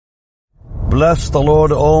Bless the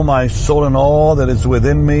Lord, O my soul, and all that is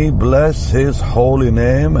within me. Bless His holy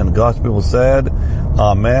name. And God's people said,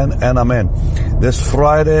 Amen and Amen. This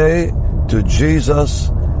Friday, to Jesus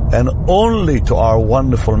and only to our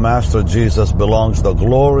wonderful Master Jesus belongs the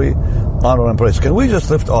glory, honor, and praise. Can we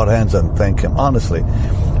just lift our hands and thank Him? Honestly,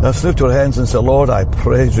 let's lift our hands and say, Lord, I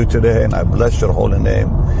praise You today and I bless Your holy name.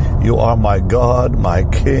 You are my God, my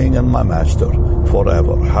King, and my Master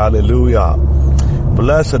forever. Hallelujah.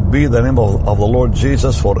 Blessed be the name of the Lord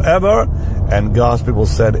Jesus forever. And God's people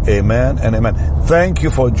said, Amen and Amen. Thank you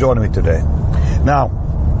for joining me today. Now,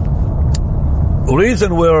 the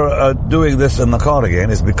reason we're doing this in the car again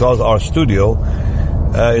is because our studio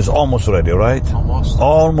is almost ready, right?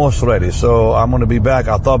 Almost ready. So I'm going to be back.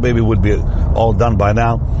 I thought maybe it would be all done by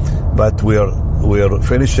now, but we're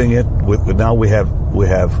finishing it. Now we have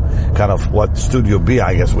kind of what Studio B,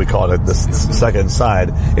 I guess we call it, the second side.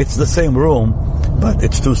 It's the same room, but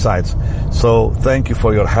it's two sides. So thank you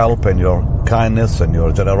for your help and your kindness and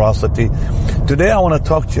your generosity. Today I want to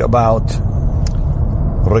talk to you about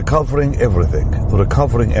recovering everything.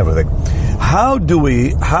 How do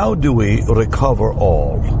we recover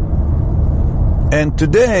all? And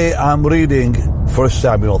today I'm reading 1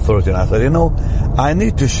 Samuel 13. I said, I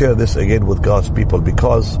need to share this again with God's people,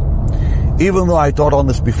 because even though I taught on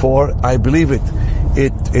this before, I believe it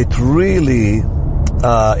really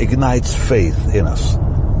ignites faith in us.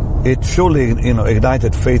 It surely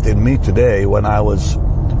ignited faith in me today when I was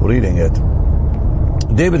reading it.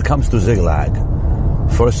 David comes to Ziklag,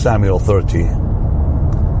 1 Samuel 30,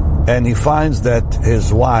 and he finds that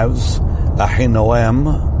his wives,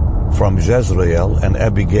 Ahinoam from Jezreel and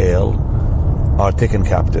Abigail, are taken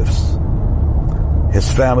captives.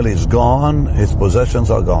 His family is gone, his possessions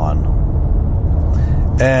are gone.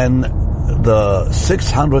 And the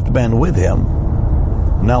 600 men with him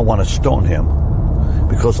now want to stone him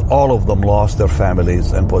because all of them lost their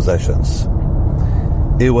families and possessions.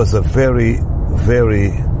 It was a very,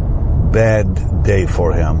 very bad day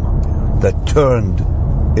for him that turned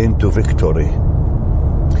into victory.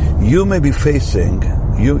 You may be facing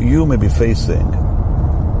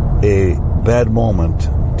a bad moment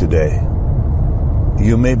today.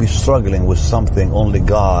 You may be struggling with something only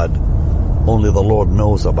the Lord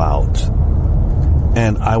knows about.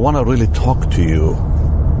 And I want to really talk to you.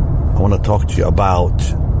 I want to talk to you about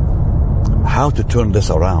how to turn this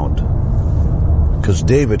around. Because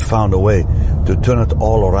David found a way to turn it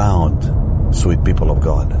all around, sweet people of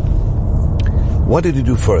God. What did he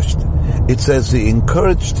do first? It says he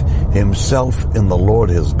encouraged himself in the Lord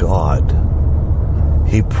his God.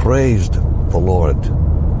 He praised the Lord.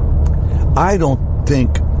 I don't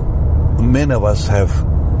think many of us have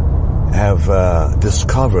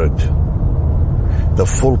discovered the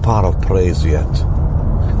full power of praise yet.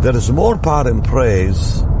 There is more power in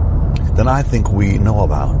praise than I think we know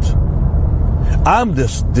about. I'm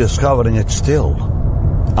discovering it still.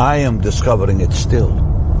 I am discovering it still.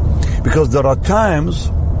 Because there are times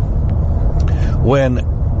when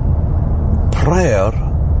prayer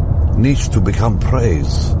needs to become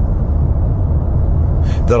praise.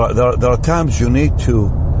 There are times you need to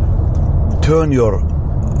turn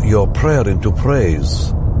your prayer into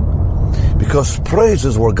praise, because praise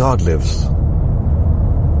is where God lives.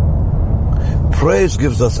 Praise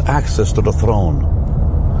gives us access to the throne.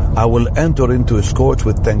 I will enter into His courts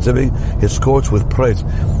with thanksgiving, His courts with praise.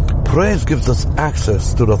 Praise gives us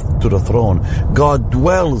access to the throne. God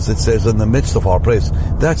dwells, it says, in the midst of our praise.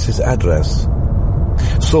 That's His address.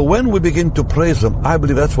 So when we begin to praise Him, I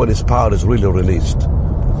believe that's when His power is really released.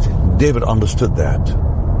 David understood that.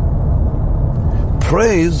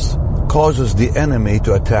 Praise causes the enemy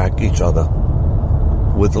to attack each other.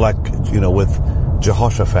 With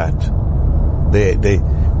Jehoshaphat.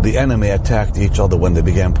 The enemy attacked each other when they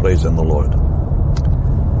began praising the Lord.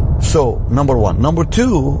 So, number one. Number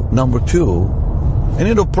two,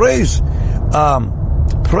 and praise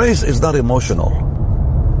is not emotional.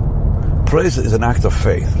 Praise is an act of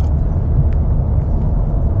faith.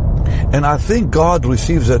 And I think God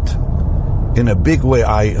receives it in a big way.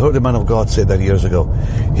 I heard a man of God say that years ago.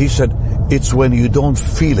 He said, it's when you don't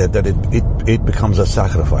feel it that it becomes a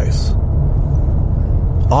sacrifice.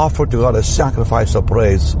 Offer to God a sacrifice of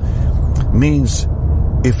praise means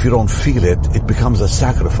if you don't feel it, it becomes a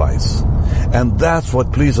sacrifice. And that's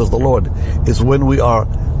what pleases the Lord, is when we are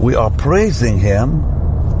praising Him,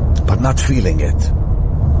 but not feeling it.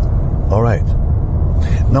 All right.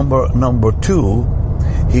 Number two,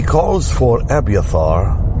 He calls for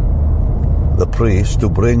Abiathar, the priest, to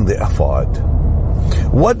bring the ephod.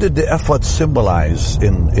 What did the ephod symbolize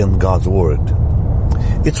in God's Word?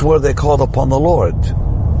 It's where they called upon the Lord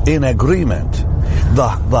in agreement.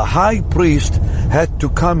 The high priest had to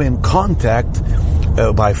come in contact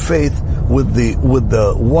by faith with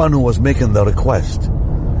the one who was making the request.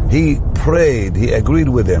 He prayed, he agreed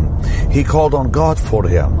with him, he called on God for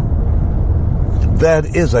him.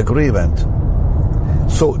 That is agreement.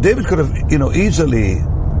 So David could have, easily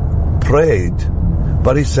prayed,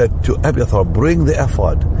 but he said to Abiathar, bring the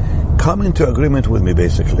ephod, come into agreement with me,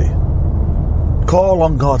 basically. Call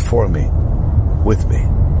on God for me, with me.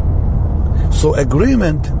 So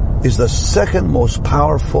agreement is the second most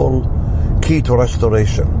powerful key to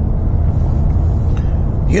restoration.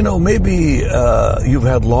 Maybe you've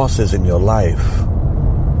had losses in your life.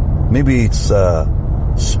 Maybe it's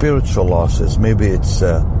spiritual losses. Maybe it's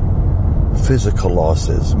physical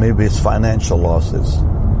losses. Maybe it's financial losses.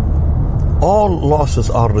 All losses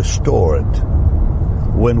are restored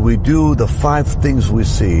when we do the 5 things we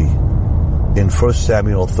see in 1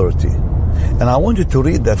 Samuel 30. And I want you to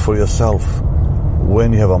read that for yourself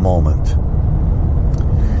when you have a moment.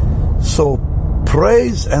 So,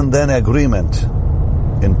 praise and then agreement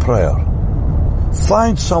in prayer.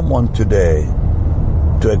 Find someone today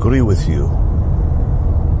to agree with you.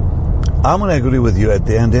 I'm going to agree with you at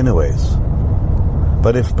the end anyways.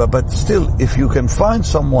 But still, if you can find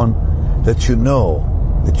someone that you know,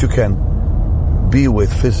 that you can be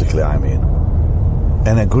with physically,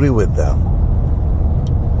 and agree with them,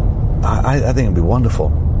 I think it'd be wonderful.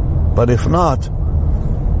 But if not,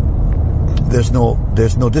 there's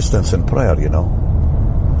no distance in prayer,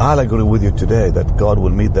 I'll agree with you today that God will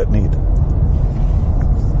meet that need.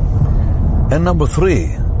 And number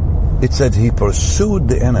 3, it said he pursued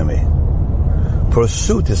the enemy.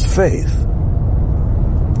 Pursuit is faith.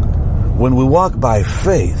 When we walk by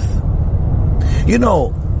faith,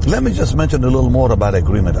 let me just mention a little more about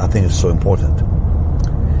agreement. I think it's so important.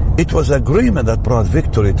 It was agreement that brought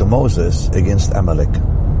victory to Moses against Amalek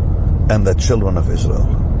and the children of Israel.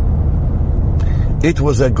 It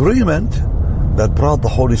was agreement that brought the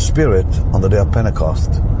Holy Spirit on the day of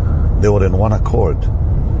Pentecost. They were in one accord.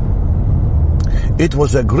 It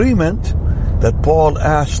was agreement that Paul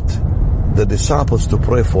asked the disciples to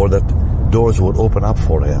pray for, that doors would open up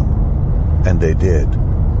for him. And they did.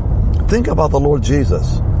 Think about the Lord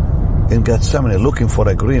Jesus in Gethsemane looking for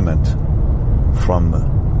agreement from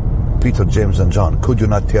Peter, James, and John. Could you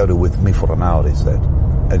not tarry with me for an hour, he said.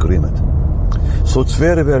 Agreement. So it's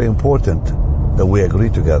very, very important that we agree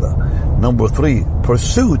together. Number 3,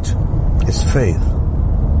 pursuit is faith.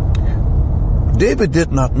 David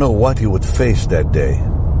did not know what he would face that day.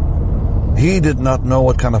 He did not know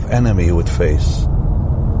what kind of enemy he would face.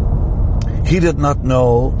 He did not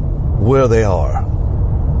know where they are.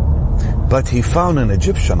 But he found an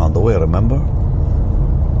Egyptian on the way, remember?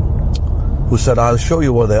 Who said, I'll show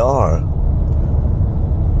you where they are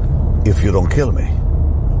if you don't kill me.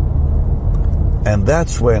 And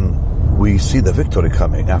that's when we see the victory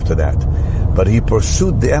coming after that. But he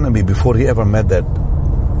pursued the enemy before he ever met that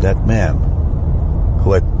man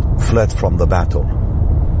who had fled from the battle.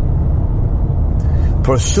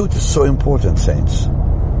 Pursuit is so important, saints.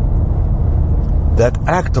 That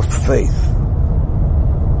act of faith.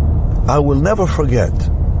 I will never forget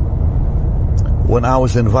when I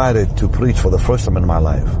was invited to preach for the first time in my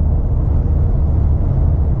life.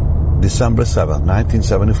 December 7th,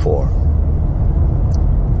 1974.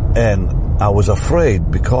 And I was afraid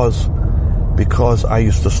because I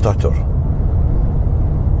used to stutter.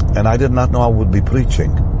 And I did not know I would be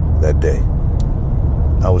preaching that day.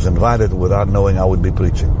 I was invited without knowing I would be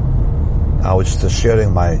preaching. I was just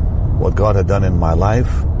sharing what God had done in my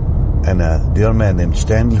life. And a dear man named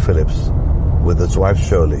Stanley Phillips with his wife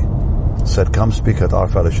Shirley said, come speak at our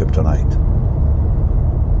fellowship tonight.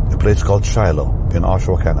 A place called Shiloh in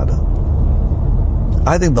Oshawa, Canada.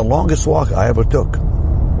 I think the longest walk I ever took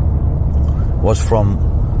was from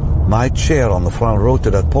my chair on the front row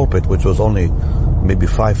to that pulpit, which was only maybe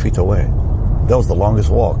 5 feet away. That was the longest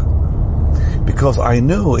walk. Because I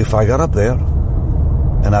knew if I got up there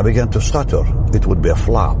and I began to stutter, it would be a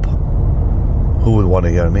flop. Who would want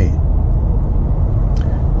to hear me?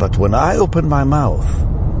 But when I opened my mouth,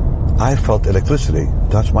 I felt electricity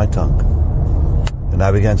touch my tongue. And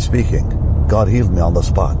I began speaking. God healed me on the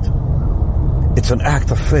spot. It's an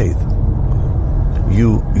act of faith.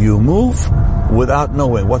 You move without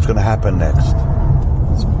knowing what's going to happen next.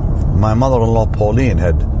 My mother-in-law Pauline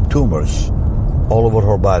had tumors all over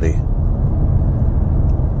her body.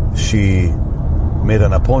 She made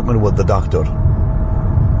an appointment with the doctor.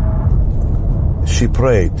 She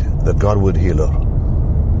prayed that God would heal her.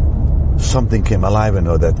 Something came alive in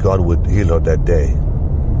her that God would heal her that day.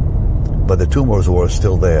 But the tumors were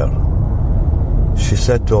still there. She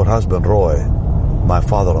said to her husband, Roy, my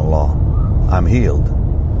father-in-law, I'm healed.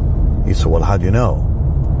 He said, well, how do you know?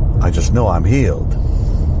 I just know I'm healed.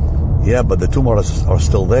 Yeah, but the tumors are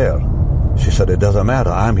still there. She said, it doesn't matter.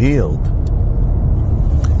 I'm healed.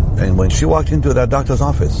 And when she walked into that doctor's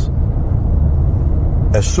office,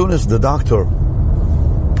 as soon as the doctor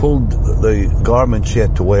pulled the garment she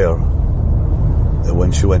had to wear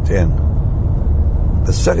when she went in,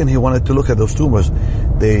 the second he wanted to look at those tumors,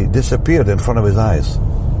 they disappeared in front of his eyes.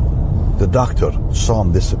 The doctor saw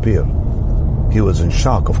them disappear. He was in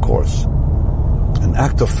shock, of course. An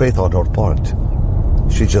act of faith on her part.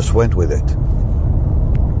 She just went with it.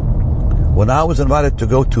 When I was invited to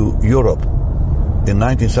go to Europe in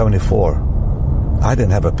 1974, I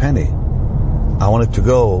didn't have a penny. I wanted to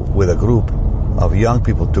go with a group of young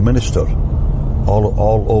people to minister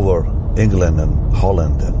all over England and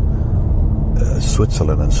Holland and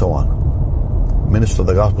Switzerland and so on. Minister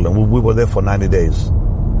the gospel, and we were there for 90 days.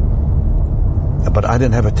 But I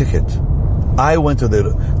didn't have a ticket. I went to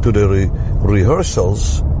the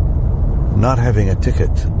rehearsals not having a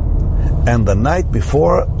ticket. And the night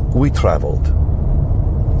before we traveled,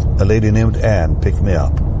 a lady named Anne picked me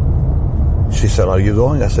up. She said, are you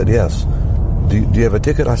going? I said, yes. Do you have a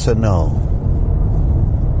ticket? I said, no.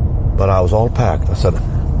 But I was all packed. I said,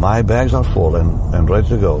 my bags are full and ready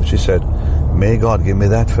to go. She said, may God give me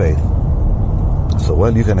that faith. I said,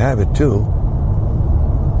 well, you can have it too.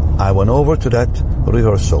 I went over to that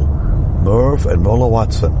rehearsal. Merv and Nola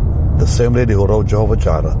Watson, the same lady who wrote Jehovah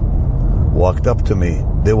Jireh, walked up to me.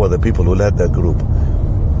 They were the people who led that group.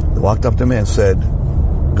 They walked up to me and said,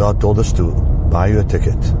 God told us to buy you a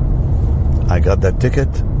ticket. I got that ticket.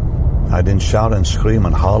 I didn't shout and scream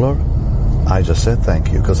and holler. I just said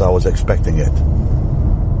thank you because I was expecting it.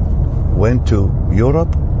 Went to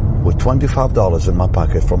Europe with $25 in my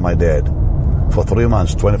pocket from my dad. For 3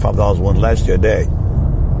 months, $25 wouldn't last you a day.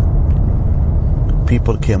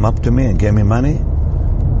 People came up to me and gave me money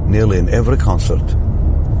nearly in every concert.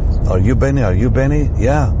 Are you Benny? Are you Benny?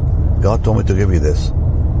 Yeah. God told me to give you this.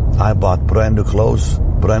 I bought brand new clothes,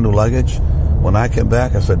 brand new luggage. When I came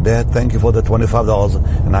back, I said, Dad, thank you for the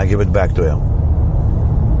 $25, and I give it back to him.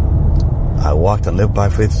 I walked and lived by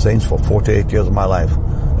faith, saints, for 48 years of my life.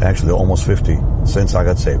 Actually, almost 50 since I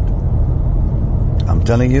got saved. I'm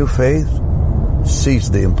telling you, faith sees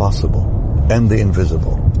the impossible and the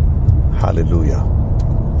invisible. Hallelujah.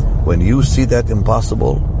 When you see that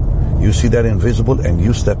impossible, you see that invisible, and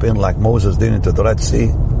you step in like Moses did into the Red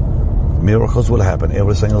Sea, miracles will happen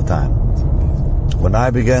every single time. When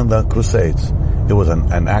I began the crusades, it was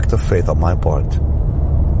an act of faith on my part.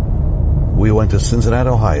 We went to Cincinnati,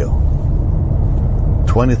 Ohio.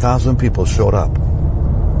 20,000 people showed up.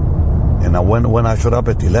 And when I showed up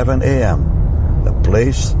at 11 a.m.,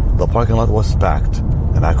 the parking lot was packed.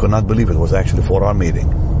 And I could not believe it was actually for our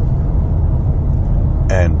meeting.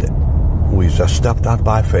 And we just stepped out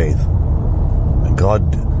by faith. And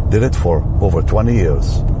God did it for over 20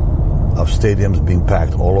 years of stadiums being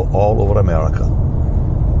packed all over America.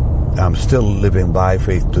 I'm still living by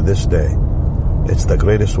faith to this day. It's the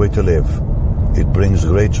greatest way to live. It brings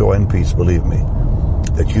great joy and peace, believe me.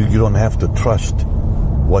 That you don't have to trust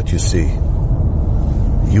what you see.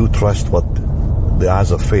 You trust what the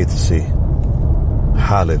eyes of faith see.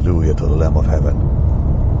 Hallelujah to the Lamb of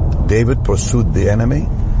Heaven. David pursued the enemy,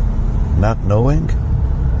 not knowing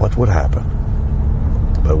what would happen.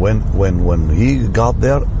 But when he got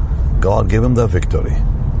there, God gave him the victory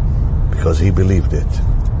because he believed it.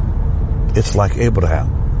 It's like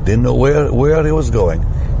Abraham. Didn't know where he was going.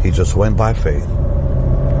 He just went by faith.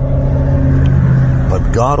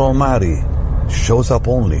 But God Almighty shows up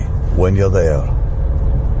only when you're there.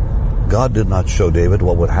 God did not show David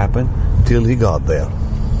what would happen till he got there.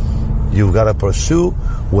 You've got to pursue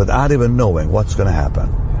without even knowing what's going to happen.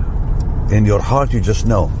 In your heart, you just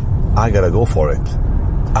know, I got to go for it.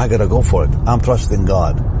 I got to go for it. I'm trusting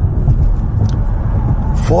God.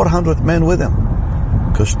 400 men with him.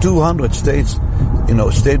 Because 200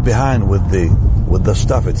 stayed behind with the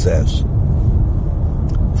stuff, it says.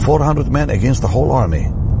 400 men against the whole army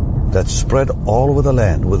that spread all over the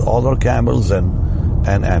land with all their camels and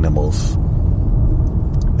animals.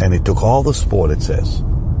 And he took all the spoil, it says.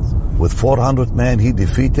 With 400 men, he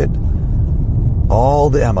defeated all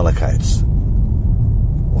the Amalekites.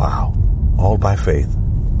 Wow. All by faith.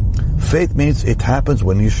 Faith means it happens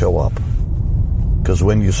when you show up. Because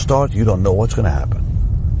when you start, you don't know what's going to happen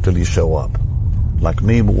till you show up. Like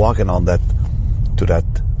me walking on to that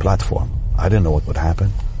platform. I didn't know what would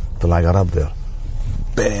happen till I got up there.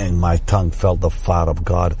 Bang, my tongue felt the fire of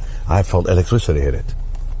God. I felt electricity hit it.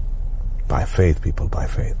 By faith, people, by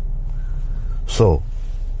faith. So,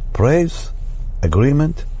 praise,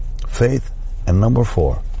 agreement, faith, and number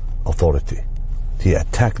 4, authority. He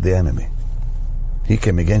attacked the enemy. He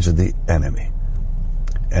came against the enemy.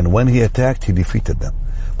 And when he attacked, he defeated them.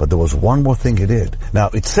 But there was one more thing he did. Now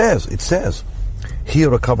it says, he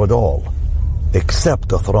recovered all, except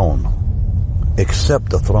the throne. Except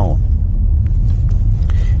the throne.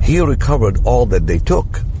 He recovered all that they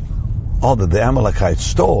took, all that the Amalekites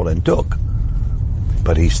stole and took.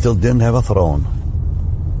 But he still didn't have a throne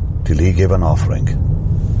till he gave an offering.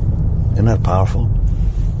 Isn't that powerful?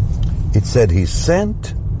 It said he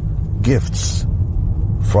sent gifts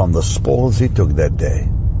from the spoils he took that day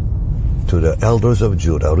to the elders of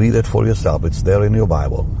Judah. Read it for yourself. It's there in your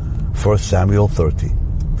Bible. 1 Samuel 30.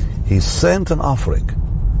 He sent an offering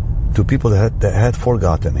to people that had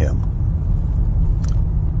forgotten him.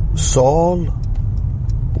 Saul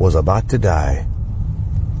was about to die.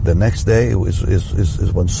 The next day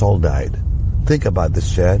is when Saul died. Think about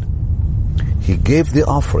this, Chad. He gave the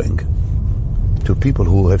offering to people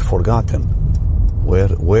who had forgotten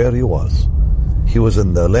where he was. He was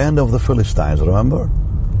in the land of the Philistines, remember?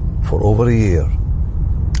 For over a year.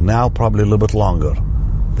 Now probably a little bit longer.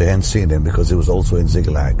 They hadn't seen him because he was also in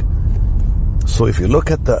Ziklag. So if you look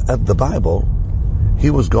at the Bible, he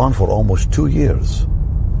was gone for almost 2 years.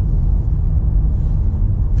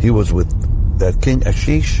 He was with that King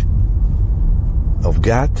Ashish of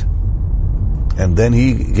Gath, and then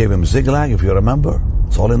he gave him Ziklag, if you remember.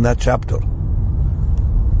 It's all in that chapter.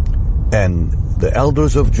 And the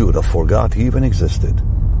elders of Judah forgot he even existed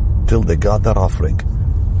till they got that offering,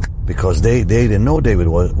 because they didn't know David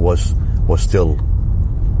was still,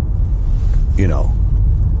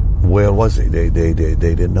 where was he? They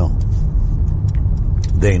didn't know.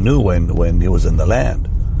 They knew when he was in the land,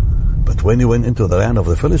 but when he went into the land of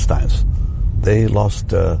the Philistines, they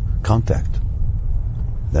lost contact.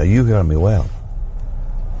 Now you hear me well.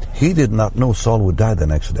 He did not know Saul would die the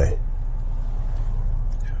next day.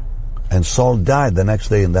 And Saul died the next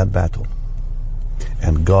day in that battle.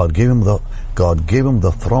 And God gave him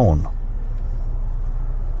the throne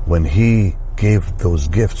when he gave those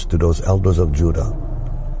gifts to those elders of Judah.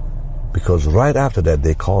 Because right after that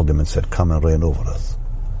they called him and said, "Come and reign over us."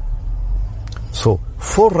 So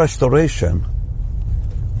full restoration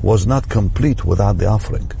was not complete without the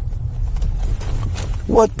offering.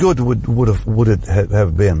 What good would it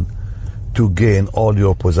have been to gain all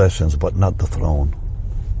your possessions but not the throne?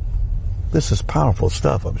 This is powerful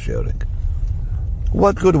stuff I'm sharing.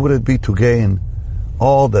 What good would it be to gain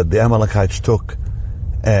all that the Amalekites took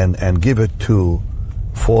and give it to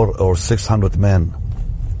 400 or 600 men,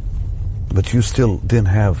 but you still didn't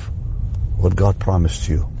have what God promised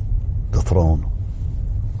you, the throne?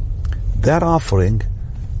 That offering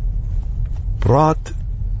brought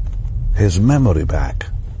his memory back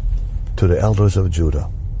to the elders of Judah,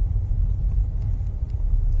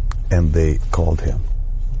 and they called him.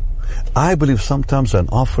 I believe sometimes an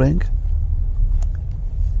offering,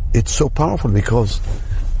 it's so powerful because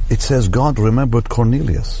it says God remembered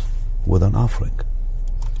Cornelius with an offering.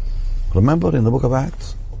 Remember in the book of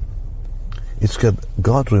Acts? It said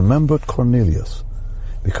God remembered Cornelius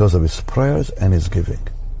because of his prayers and his giving.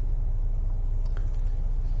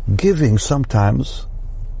 Giving sometimes,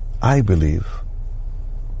 I believe,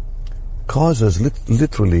 causes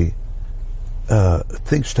literally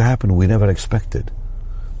things to happen we never expected.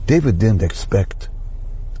 David didn't expect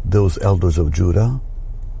those elders of Judah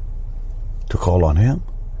to call on him.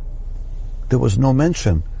 There was no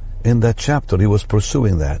mention in that chapter he was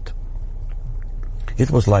pursuing that.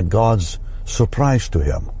 It was like God's surprise to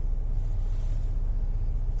him.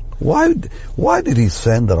 Why did he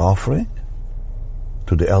send an offering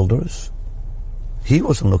to the elders? He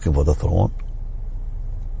wasn't looking for the throne.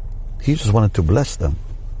 He just wanted to bless them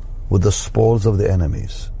with the spoils of the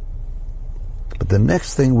enemies. But the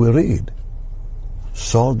next thing we read,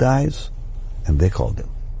 Saul dies, and they called him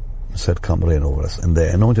and said, "Come reign over us." And they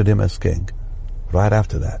anointed him as king right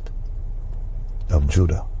after that of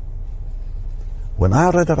Judah. When I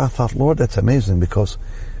read that, I thought, Lord, that's amazing, because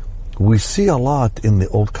we see a lot in the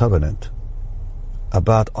Old Covenant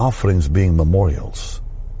about offerings being memorials.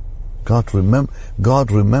 God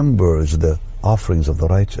remembers the offerings of the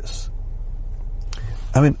righteous.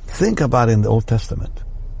 I mean, think about it in the Old Testament.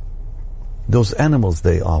 Those animals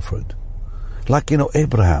they offered. Like,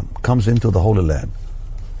 Abraham comes into the Holy Land,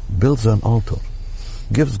 builds an altar,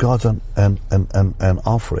 gives God an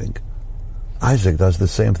offering. Isaac does the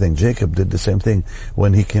same thing. Jacob did the same thing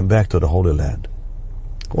when he came back to the Holy Land.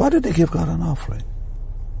 Why did they give God an offering?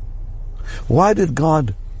 Why did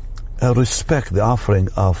God respect the offering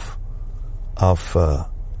of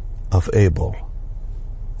Abel?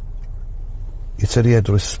 He said he had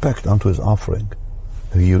respect unto his offering.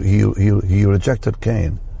 He rejected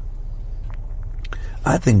Cain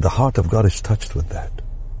I think the heart of God is touched with that.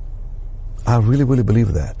 I really, really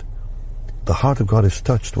believe that. The heart of God is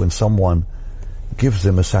touched when someone gives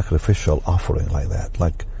him a sacrificial offering like that,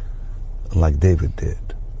 like David did.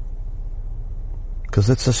 Because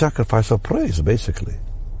it's a sacrifice of praise, basically.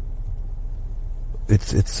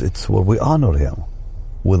 It's where we honor him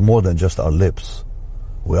with more than just our lips.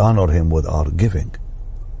 We honor him with our giving.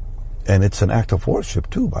 And it's an act of worship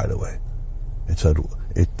too, by the way.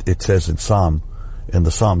 It says in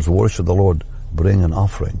the Psalms, worship the Lord, bring an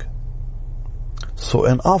offering. So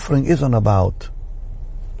an offering isn't about,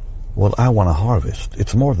 well, I want to harvest.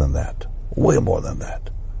 It's more than that. Way more than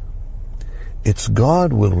that. It's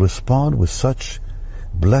God will respond with such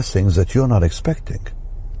blessings that you're not expecting.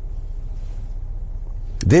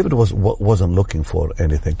 David wasn't looking for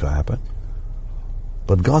anything to happen.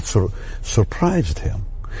 But God surprised him.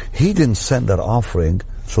 He didn't send that offering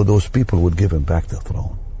so those people would give him back the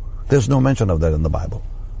throne. There's no mention of that in the Bible.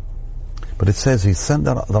 But it says he sent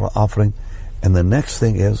that offering, and the next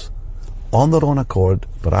thing is, on their own accord,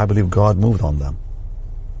 but I believe God moved on them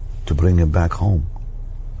to bring him back home.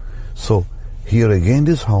 So he regained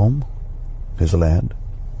his home, his land.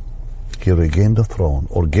 He regained the throne,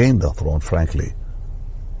 or gained the throne, frankly,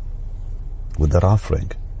 with that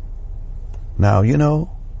offering. Now,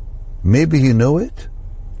 maybe he knew it.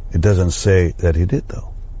 It doesn't say that he did,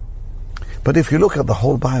 though. But if you look at the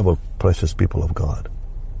whole Bible, precious people of God,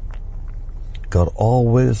 God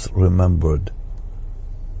always remembered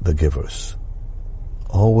the givers.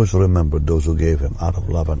 Always remembered those who gave him out of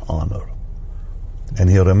love and honor. And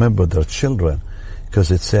he remembered their children,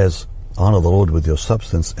 because it says, honor the Lord with your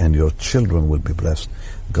substance and your children will be blessed.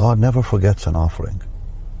 God never forgets an offering.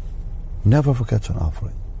 Never forgets an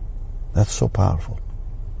offering. That's so powerful.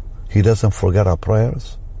 He doesn't forget our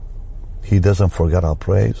prayers. He doesn't forget our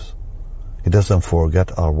praise. He doesn't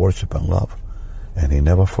forget our worship and love. And he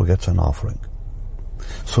never forgets an offering.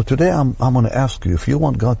 So today I'm going to ask you, if you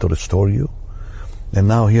want God to restore you, and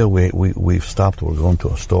now here we've stopped, we're going to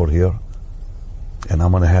a store here, and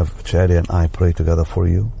I'm going to have Chadi and I pray together for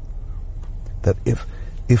you, that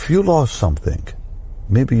if you lost something,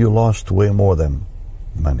 maybe you lost way more than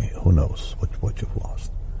money, who knows what you've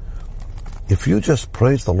lost. If you just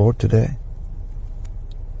praise the Lord today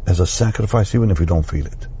as a sacrifice, even if you don't feel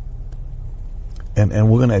it, and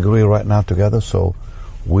we're going to agree right now together, so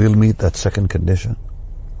we'll meet that second condition.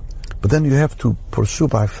 But then you have to pursue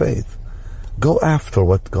by faith. Go after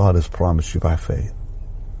what God has promised you by faith.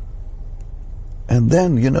 And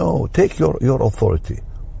then, take your authority.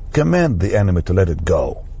 Command the enemy to let it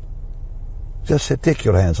go. Just say, take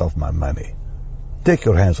your hands off my money. Take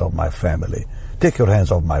your hands off my family. Take your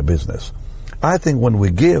hands off my business. I think when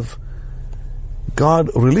we give, God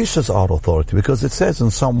releases our authority, because it says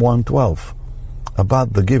in Psalm 112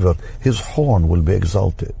 about the giver, his horn will be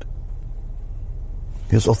exalted.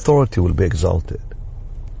 His authority will be exalted.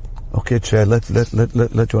 Okay, Chair, let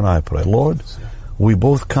you and I pray. Lord, we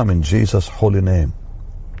both come in Jesus' holy name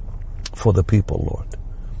for the people, Lord.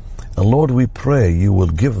 And Lord, we pray you will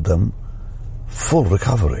give them full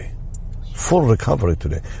recovery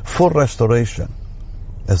today, full restoration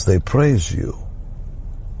as they praise you.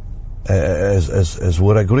 As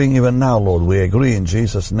we're agreeing even now, Lord, we agree in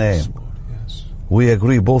Jesus' name. Yes. We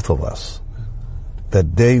agree, both of us,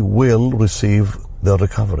 that they will receive their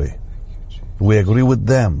recovery. We agree with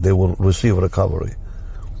them, they will receive recovery.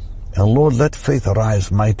 And Lord, let faith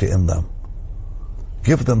arise mighty in them.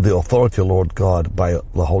 Give them the authority, Lord God, by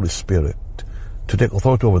the Holy Spirit, to take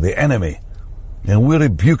authority over the enemy. And we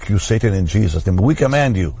rebuke you, Satan, in Jesus' name. We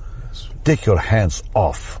command you, take your hands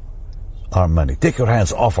off our money. Take your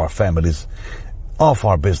hands off our families, off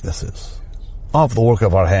our businesses, off the work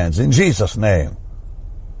of our hands, in Jesus' name.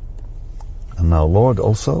 And now, Lord,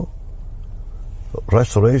 also,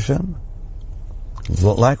 restoration,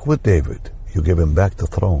 like with David, you give him back the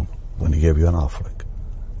throne when he gave you an offering.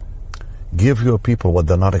 Give your people what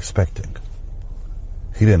they're not expecting.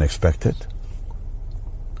 He didn't expect it,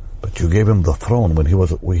 but you gave him the throne when he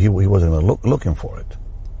wasn't even looking for it.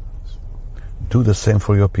 Do the same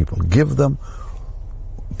for your people. Give them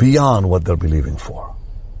beyond what they're believing for.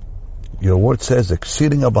 Your word says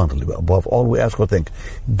exceeding abundantly, above all we ask or think.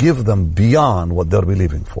 Give them beyond what they're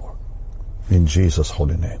believing for. In Jesus'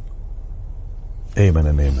 holy name. Amen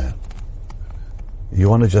and amen. You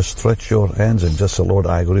want to just stretch your hands and just say, Lord,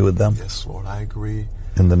 I agree with them? Yes, Lord, I agree.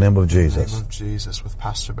 In the name of Jesus. In the name of Jesus, with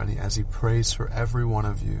Pastor Benny, as he prays for every one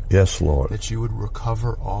of you. Yes, Lord. That you would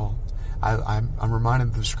recover all. I'm reminded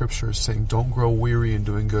of the scriptures saying, don't grow weary in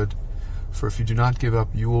doing good. For if you do not give up,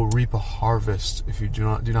 you will reap a harvest. If you do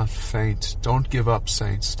not faint. Don't give up,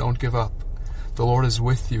 saints. Don't give up. The Lord is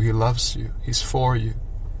with you. He loves you. He's for you.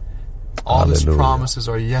 All His Hallelujah. promises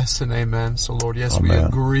are yes and amen. So Lord, yes, we Amen.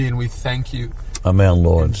 agree and we thank you. Amen,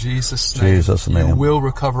 Lord. In Jesus' name. Jesus' name. You will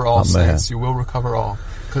recover all, Amen. saints. You will recover all.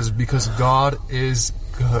 Because God is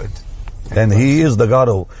good. And He is the God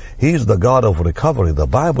of recovery. The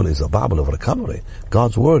Bible is a Bible of recovery.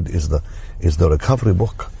 God's Word is the recovery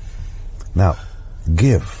book. Now,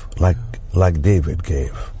 give like David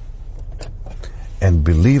gave. And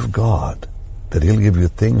believe God that He'll give you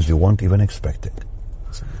things you weren't even expecting.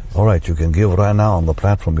 All right, you can give right now on the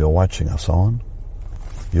platform you're watching us on.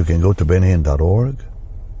 You can go to bennyhinn.org,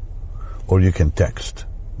 or you can text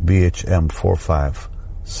BHM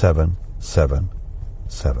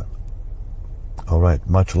 45777. All right,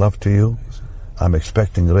 much love to you. I'm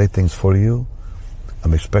expecting great things for you.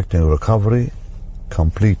 I'm expecting recovery,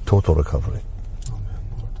 complete, total recovery. Amen,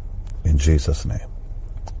 Lord. In Jesus' name.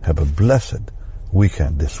 Have a blessed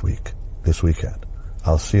weekend this weekend.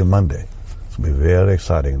 I'll see you Monday. It's going to be very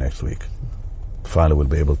exciting next week. Finally, we'll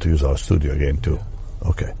be able to use our studio again too.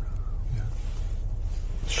 Okay. Yeah.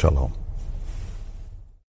 Shalom.